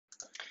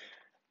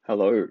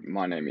Hello,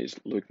 my name is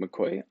Luke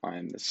McCoy. I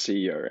am the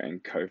CEO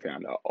and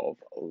co-founder of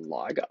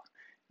LIGR.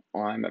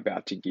 I'm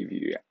about to give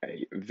you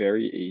a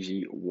very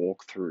easy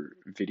walkthrough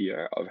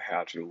video of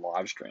how to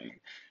live stream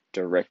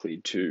directly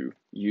to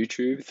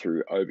YouTube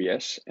through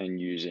OBS and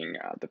using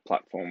the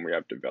platform we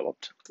have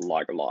developed,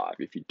 LIGR Live.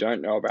 If you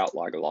don't know about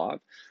LIGR Live,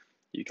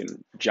 you can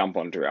jump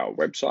onto our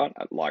website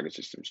at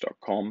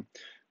ligrsystems.com.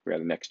 We are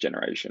the next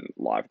generation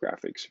live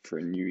graphics for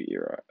a new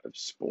era of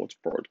sports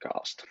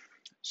broadcast.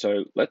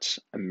 So let's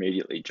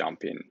immediately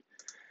jump in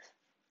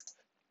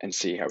and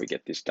see how we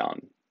get this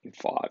done in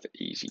 5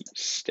 easy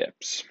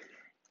steps.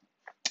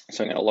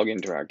 So I'm going to log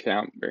into our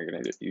account. We're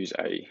going to use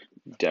a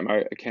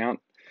demo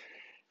account.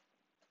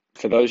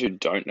 For those who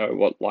don't know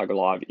what LIGR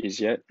Live is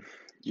yet,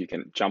 you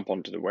can jump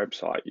onto the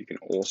website. You can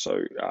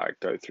also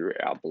go through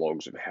our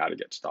blogs of how to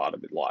get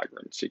started with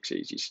LIGR in 6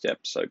 easy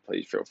steps. So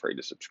please feel free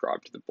to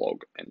subscribe to the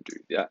blog and do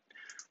that.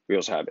 We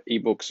also have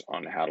ebooks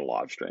on how to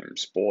live stream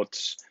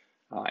sports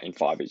in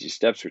 5 easy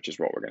steps, which is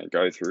what we're going to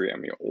go through.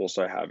 And we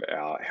also have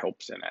our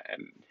help center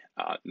and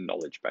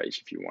knowledge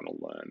base if you want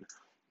to learn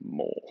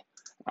more.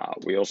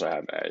 We also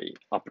have a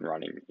up and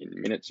running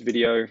in minutes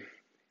video,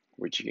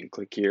 which you can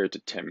click here. It's a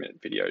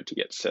 10-minute video to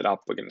get set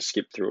up. We're going to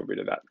skip through a bit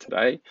of that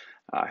today.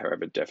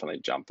 However,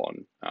 definitely jump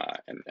on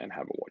and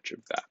have a watch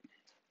of that.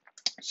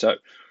 So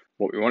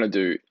what we want to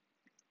do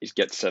is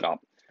get set up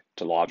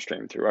to live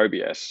stream through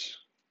OBS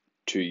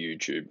to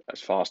YouTube as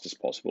fast as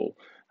possible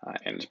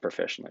and as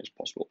professionally as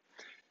possible.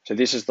 So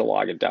this is the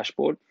LIGR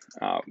dashboard.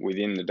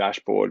 Within the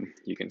dashboard,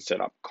 you can set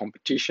up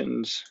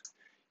competitions.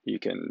 You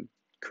can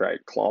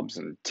create clubs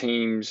and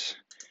teams.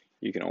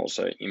 You can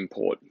also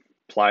import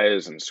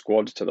players and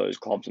squads to those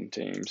clubs and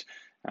teams,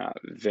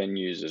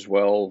 venues as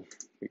well.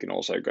 We can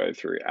also go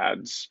through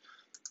ads,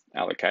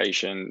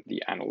 allocation,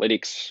 the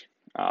analytics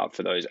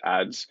for those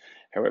ads.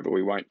 However,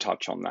 we won't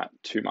touch on that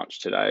too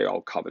much today.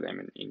 I'll cover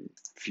them in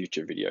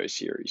future video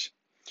series.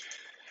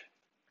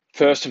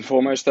 First and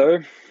foremost though,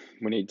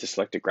 we need to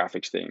select a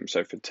graphics theme.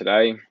 So for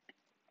today,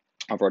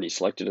 I've already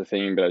selected a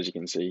theme, but as you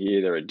can see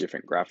here, there are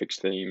different graphics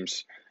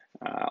themes.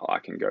 I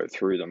can go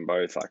through them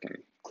both. I can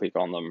click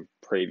on them,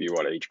 preview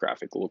what each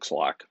graphic looks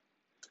like.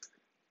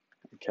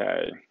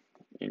 Okay,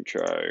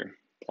 intro,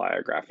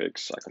 player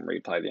graphics. I can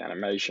replay the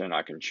animation.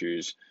 I can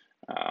choose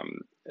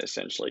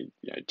essentially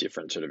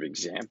different sort of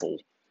example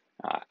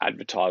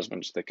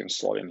advertisements that can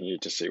slot in here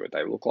to see what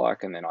they look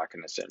like. And then I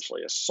can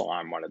essentially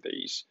assign one of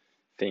these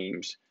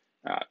themes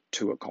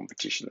to a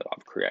competition that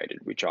I've created,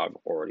 which I've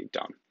already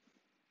done.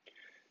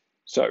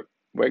 So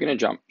we're going to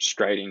jump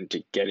straight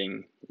into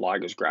getting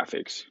LIGR's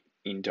graphics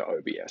into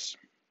OBS.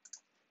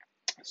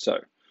 So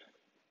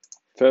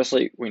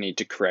firstly, we need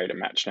to create a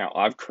match. Now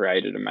I've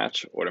created a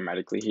match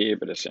automatically here,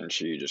 but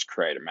essentially you just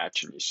create a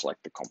match and you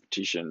select the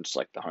competition,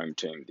 select the home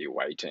team, the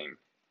away team,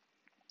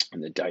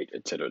 and the date,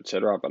 etc.,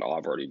 etc. But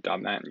I've already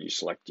done that, and you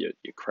select your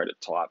credit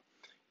type.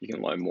 You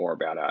can learn more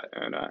about our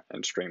earner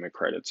and streamer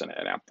credits and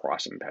our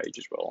pricing page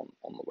as well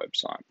on the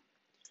website.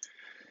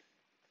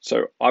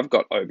 So I've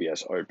got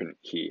OBS open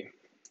here.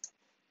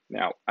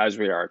 Now, as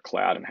we are a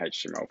cloud and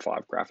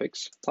HTML5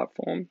 graphics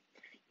platform,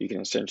 you can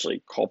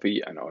essentially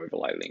copy an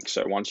overlay link.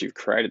 So once you've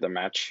created the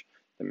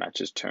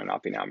matches turn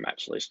up in our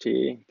match list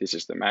here. This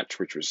is the match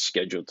which was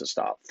scheduled to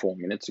start 4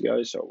 minutes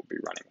ago, so it will be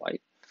running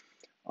late.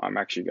 I'm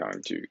actually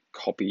going to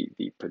copy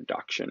the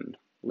production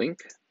link.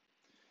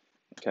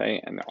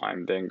 Okay, and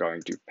I'm then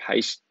going to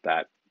paste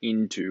that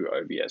into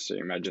OBS. So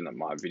imagine that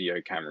my video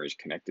camera is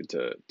connected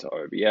to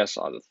OBS,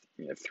 either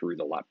through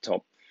the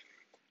laptop.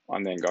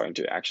 I'm then going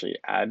to actually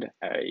add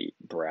a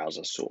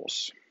browser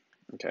source.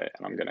 Okay,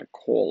 and I'm going to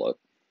call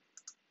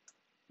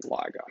it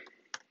LIGR.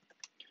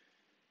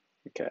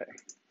 Okay,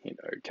 hit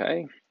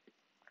OK.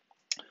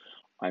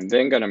 I'm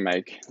then going to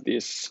make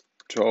this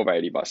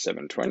 1280 by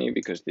 720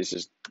 because this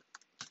is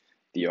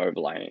the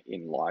overlay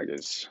in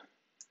LIGR's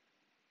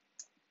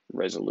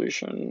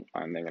resolution.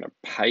 I'm then going to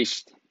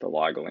paste the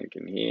LIGR link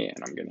in here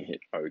and I'm going to hit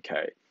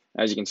OK.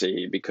 As you can see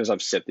here, because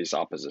I've set this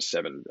up as a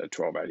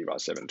 1280 by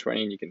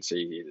 720, and you can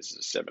see here this is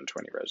a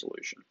 720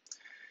 resolution.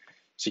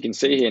 So you can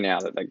see here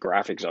now that the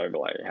graphics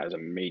overlay has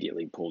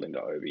immediately pulled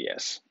into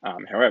OBS.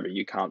 However,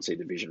 you can't see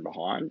the vision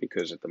behind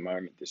because at the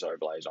moment this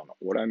overlay is on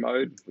auto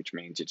mode, which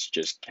means it's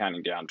just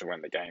counting down to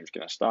when the game's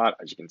going to start.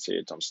 As you can see,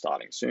 it's on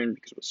starting soon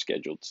because it was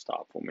scheduled to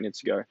start 4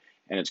 minutes ago,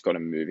 and it's got a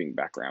moving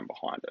background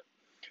behind it.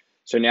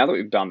 So now that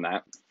we've done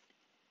that,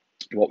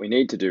 what we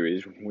need to do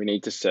is we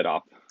need to set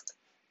up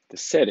the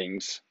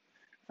settings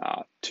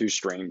to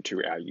stream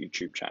to our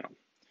YouTube channel.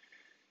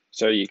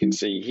 So you can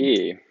see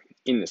here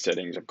in the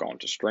settings, I've gone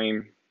to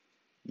stream,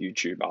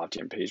 YouTube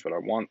RTMP is what I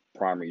want,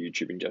 primary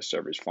YouTube ingest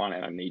server is fine,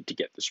 and I need to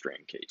get the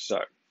stream key. So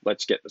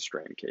let's get the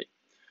stream key.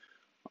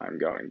 I'm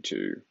going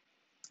to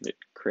hit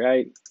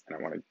create and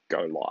I want to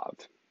go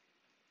live.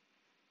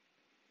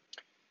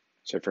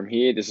 So from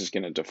here, this is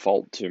going to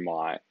default to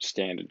my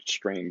standard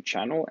stream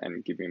channel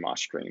and give me my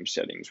stream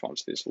settings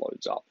once this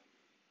loads up.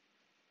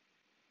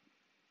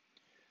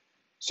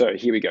 So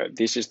here we go.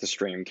 This is the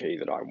stream key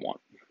that I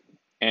want.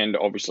 And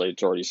obviously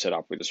it's already set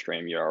up with the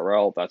stream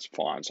URL, that's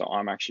fine. So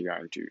I'm actually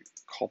going to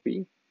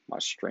copy my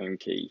stream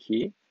key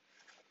here.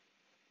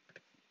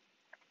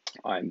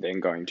 I'm then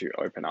going to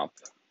open up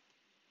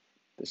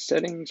the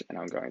settings and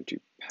I'm going to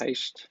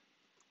paste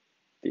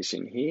this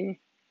in here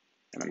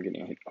and I'm going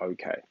to hit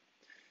OK.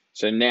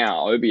 So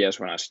now OBS,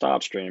 when I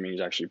start streaming,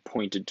 is actually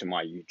pointed to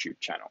my YouTube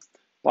channel.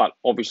 But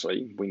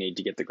obviously we need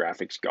to get the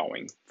graphics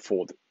going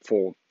for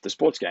the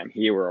sports game.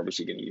 Here we're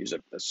obviously going to use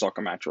a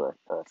soccer match or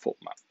a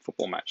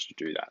football match to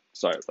do that.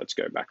 So let's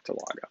go back to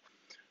LIGR.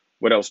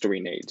 What else do we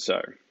need?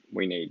 So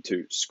we need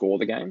to score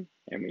the game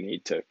and we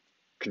need to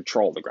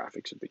control the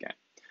graphics of the game.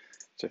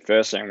 So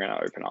first thing, I'm going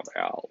to open up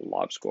our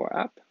LiveScore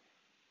app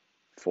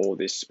for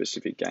this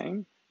specific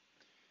game.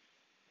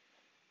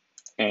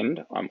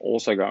 And I'm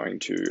also going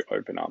to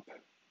open up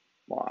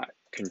my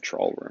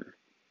control room.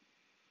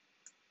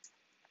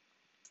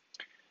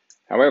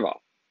 However,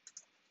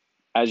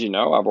 as you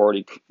know, I've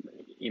already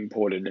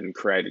imported and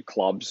created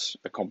clubs,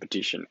 a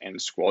competition,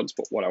 and squads.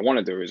 But what I want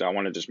to do is I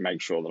want to just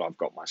make sure that I've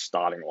got my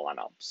starting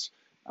lineups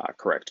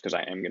correct, because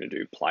I am going to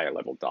do player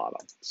level data.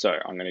 So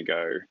I'm going to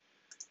go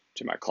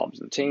to my clubs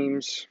and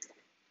teams.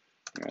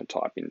 I'm going to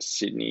type in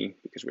Sydney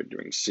because we're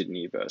doing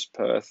Sydney versus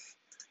Perth.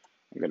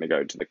 I'm going to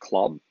go to the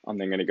club. I'm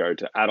then going to go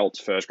to adults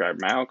first grade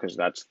male because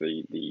that's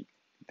the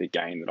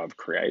game that I've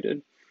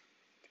created.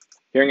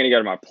 Here I'm going to go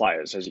to my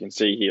players. As you can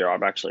see here,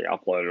 I've actually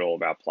uploaded all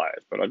of our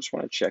players, but I just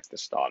want to check the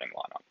starting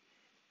lineup.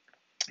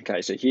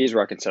 Okay, so here's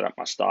where I can set up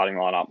my starting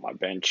lineup, my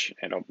bench,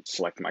 and I'll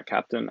select my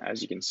captain.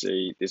 As you can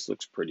see, this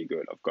looks pretty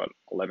good. I've got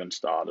 11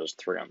 starters,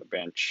 3 on the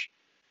bench.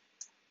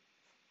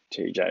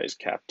 TJ is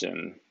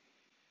captain.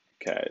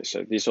 Okay,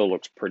 so this all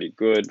looks pretty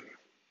good.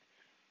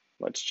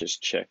 Let's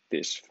just check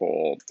this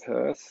for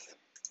Perth.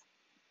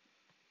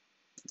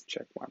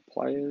 Check my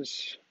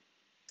players.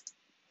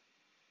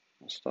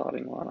 My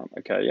starting lineup.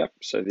 Okay, yep.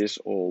 So this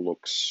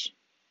looks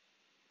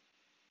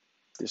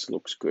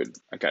good.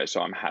 Okay,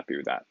 so I'm happy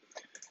with that.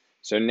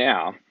 So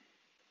now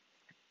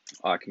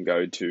I can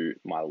go to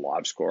my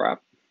LiveScore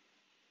app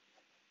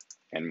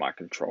and my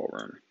control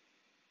room.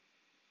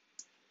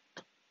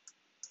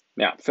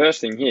 Now,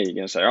 first thing here, you're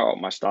going to say, oh,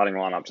 my starting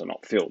lineups are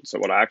not filled. So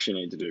what I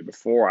actually need to do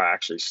before I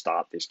actually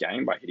start this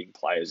game by hitting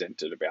players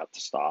entered about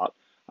to start,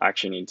 I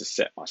actually need to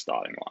set my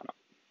starting lineup.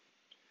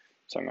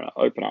 So I'm going to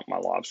open up my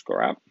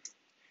LiveScore app.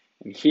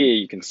 And here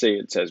you can see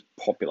it says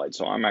populate.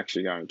 So I'm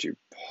actually going to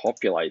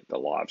populate the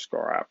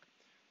LiveScore app,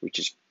 which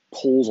is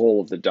pulls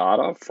all of the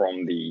data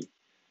from the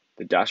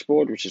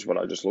dashboard, which is what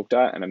I just looked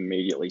at, and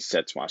immediately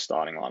sets my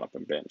starting lineup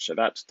and bench. So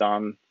that's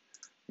done.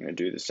 I'm going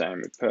to do the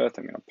same with Perth.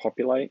 I'm going to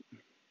populate.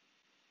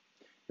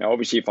 Now,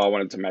 obviously, if I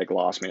wanted to make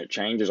last minute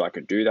changes, I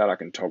could do that. I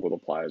can toggle the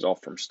players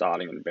off from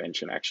starting and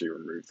bench and actually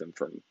remove them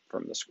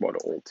from the squad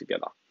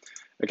altogether.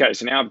 Okay,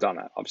 so now I've done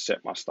that. I've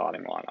set my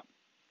starting lineup.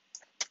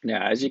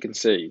 Now, as you can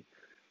see,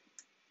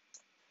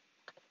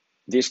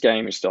 this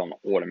game is still in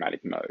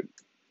automatic mode.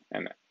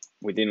 And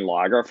within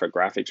LIGR, for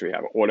graphics, we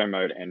have auto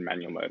mode and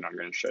manual mode. And I'm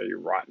going to show you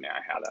right now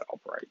how that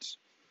operates.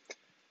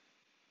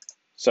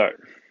 So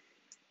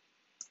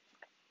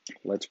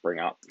let's bring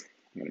up,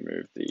 I'm going to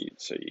move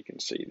so you can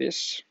see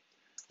this.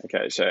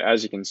 Okay, so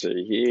as you can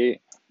see here,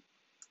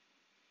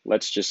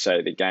 let's just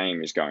say the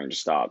game is going to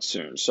start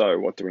soon. So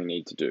what do we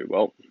need to do?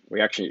 Well,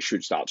 we actually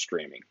should start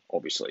streaming,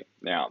 obviously.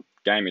 Now,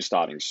 game is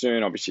starting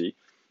soon. Obviously,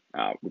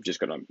 we've just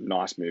got a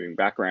nice moving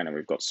background and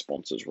we've got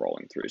sponsors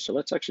rolling through. So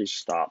let's actually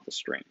start the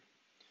stream.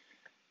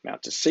 Now,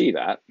 to see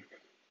that,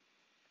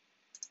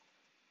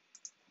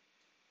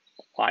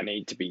 I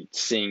need to be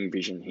seeing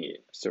vision here.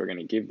 So we're going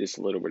to give this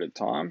a little bit of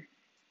time.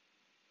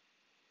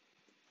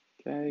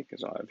 Okay,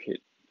 because I've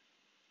hit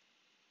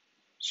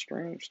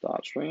stream,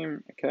 start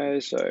stream. Okay,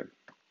 so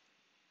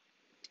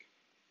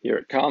here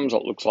it comes.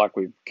 It looks like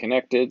we've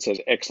connected. It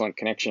says excellent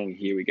connection.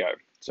 Here we go.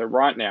 So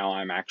right now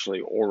I'm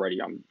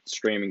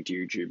streaming to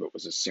YouTube. It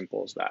was as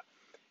simple as that.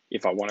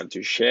 If I wanted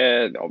to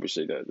share,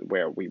 obviously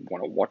where we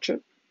want to watch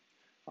it,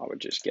 I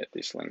would just get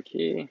this link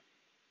here.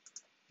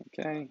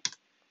 Okay,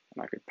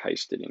 and I could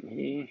paste it in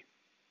here.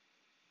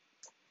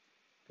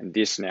 And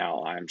this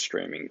now I'm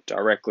streaming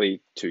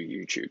directly to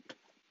YouTube.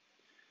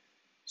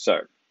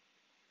 So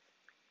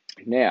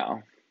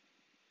now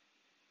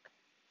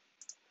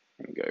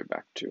I'm going to go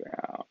back to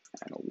our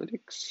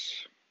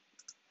analytics.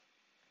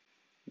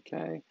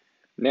 Okay,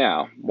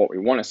 now what we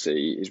want to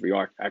see is we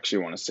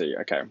actually want to see,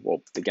 okay,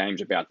 well, the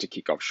game's about to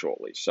kick off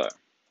shortly. So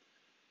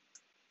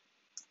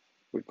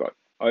we've got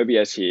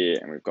OBS here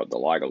and we've got the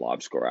LIGR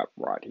LiveScore app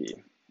right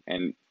here.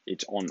 And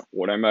it's on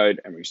auto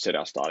mode and we've set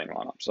our starting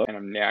lineup. So, and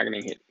I'm now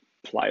going to hit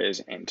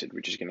players entered,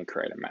 which is going to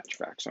create a match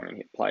fact. So I'm going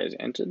to hit players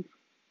entered.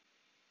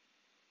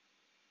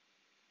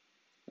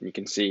 And you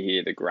can see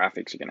here the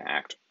graphics are going to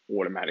act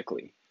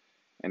automatically.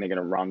 And they're going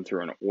to run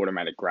through an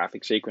automatic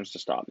graphic sequence to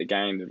start the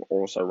game. They're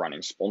also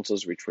running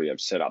sponsors, which we have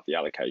set up the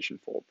allocation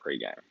for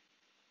pre-game.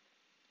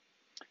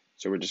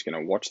 So we're just going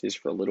to watch this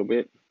for a little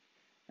bit.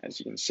 As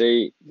you can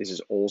see, this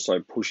is also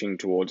pushing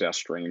towards our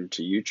stream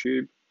to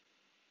YouTube.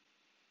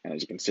 And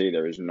as you can see,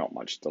 there is not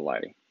much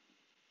delay.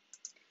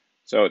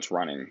 So it's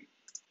running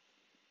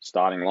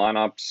starting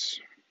lineups.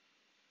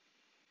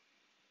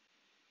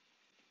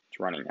 It's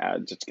running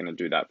ads. It's going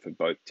to do that for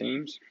both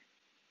teams.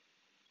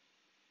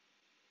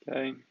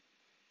 Okay.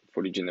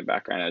 Footage in the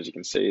background, as you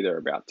can see, they're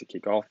about to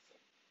kick off.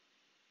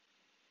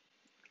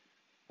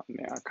 I'm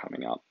now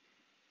coming up.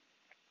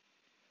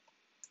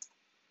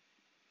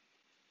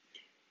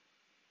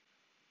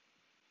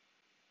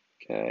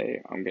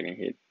 Okay, I'm going to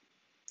hit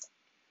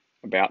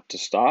about to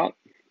start,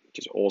 which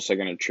is also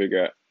going to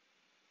trigger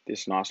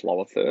this nice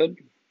lower third.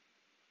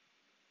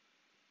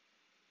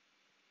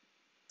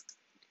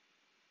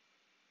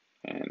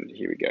 And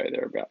here we go,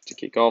 they're about to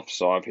kick off.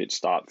 So I've hit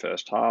start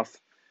first half,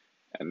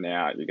 and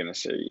now you're going to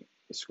see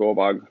the score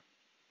bug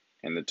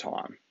and the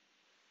time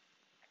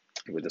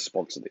with the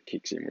sponsor that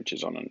kicks in, which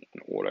is on an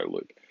auto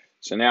loop.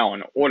 So now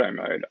in auto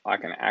mode, I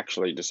can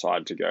actually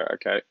decide to go,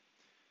 okay,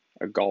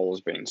 a goal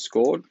has been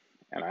scored,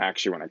 and I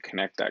actually want to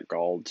connect that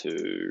goal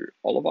to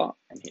Oliver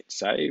and hit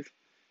save.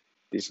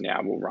 This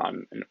now will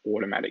run an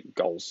automatic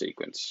goal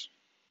sequence.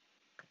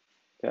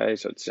 Okay,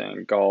 so it's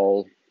saying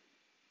goal,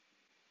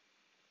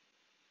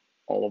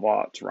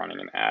 Oliver, it's running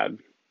an ad.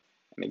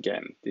 And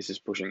again, this is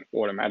pushing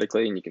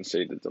automatically, and you can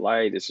see the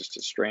delay. This is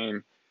to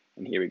stream,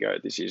 and here we go.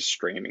 This is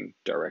streaming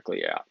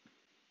directly out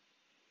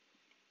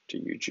to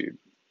YouTube.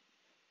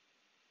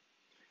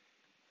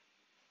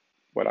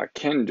 What I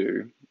can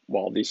do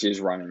while this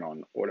is running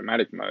on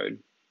automatic mode,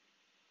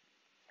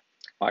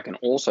 I can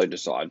also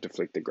decide to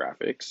flick the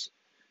graphics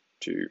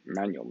to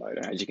manual mode.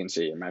 And as you can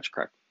see, match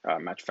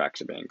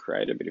facts are being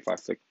created, but if I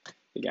flick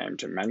the game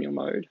to manual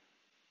mode,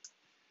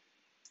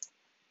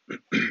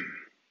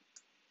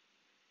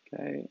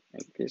 okay,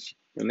 like this,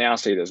 you'll now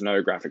see there's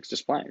no graphics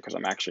displaying because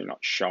I'm actually not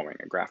showing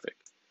a graphic.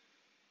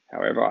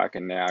 However, I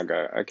can now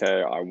go,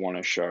 okay, I want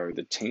to show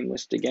the team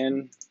list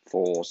again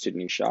for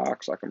Sydney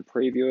Sharks. I can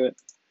preview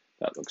it.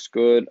 That looks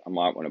good. I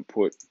might want to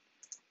put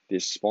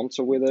this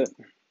sponsor with it.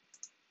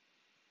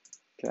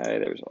 Okay,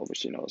 there's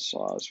obviously not a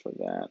size for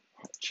that.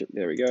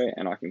 There we go,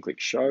 and I can click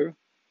show.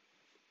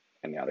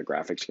 And now the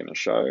graphic's going to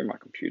show. My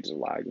computer's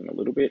lagging a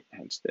little bit,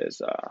 hence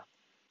there's a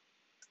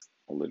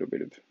little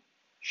bit of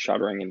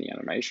shuddering in the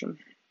animation.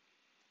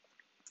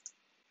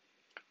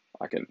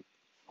 I can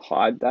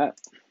hide that.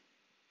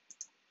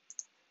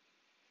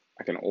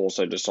 I can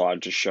also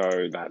decide to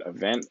show that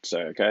event. So,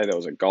 okay, there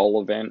was a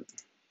goal event.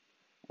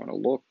 I want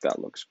to look, that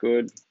looks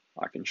good.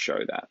 I can show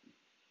that.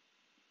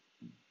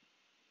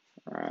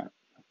 All right,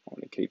 I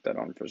want to keep that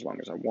on for as long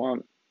as I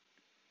want.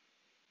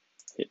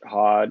 Hit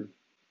hide.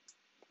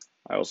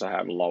 I also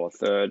have lower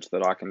thirds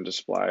that I can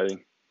display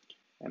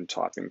and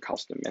type in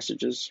custom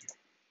messages,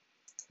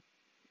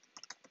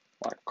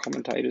 like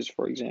commentators,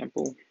 for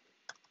example.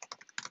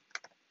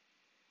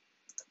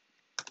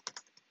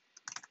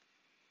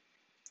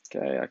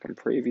 Okay, I can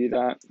preview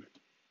that.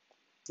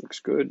 Looks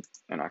good,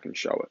 and I can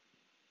show it.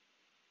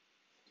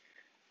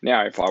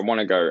 Now, if I want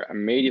to go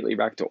immediately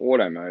back to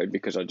auto mode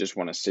because I just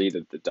want to see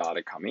that the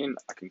data come in,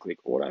 I can click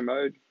auto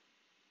mode.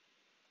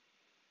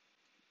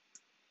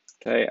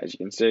 Okay, as you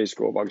can see,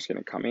 scorebug is going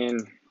to come in.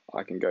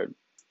 I can go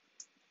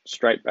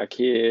straight back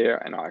here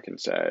and I can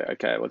say,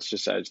 okay, let's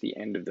just say it's the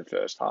end of the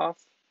first half.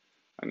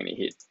 I'm going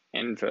to hit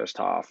end first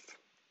half.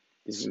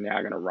 This is now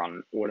going to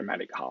run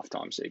automatic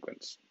halftime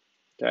sequence.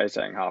 Okay,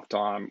 saying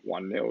halftime,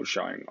 1-0,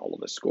 showing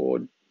Oliver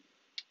scored,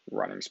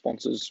 running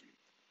sponsors.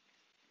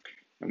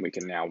 And we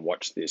can now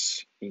watch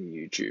this in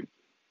YouTube,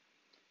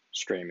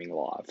 streaming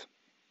live.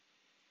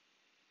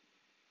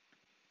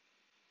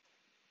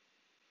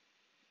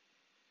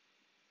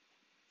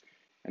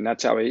 And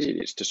that's how easy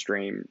it is to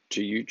stream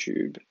to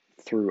YouTube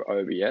through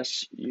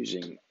OBS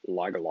using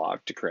LIGR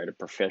Live to create a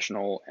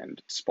professional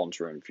and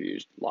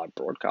sponsor-infused live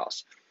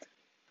broadcast.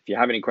 If you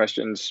have any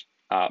questions,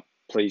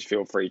 please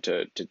feel free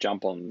to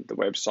jump on the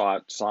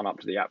website, sign up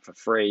to the app for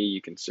free.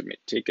 You can submit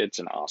tickets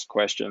and ask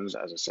questions.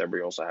 As I said,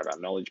 we also have our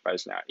knowledge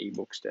base and our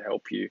ebooks to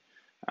help you.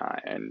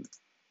 And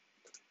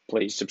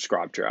please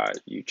subscribe to our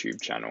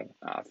YouTube channel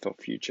for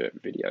future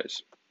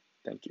videos.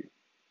 Thank you.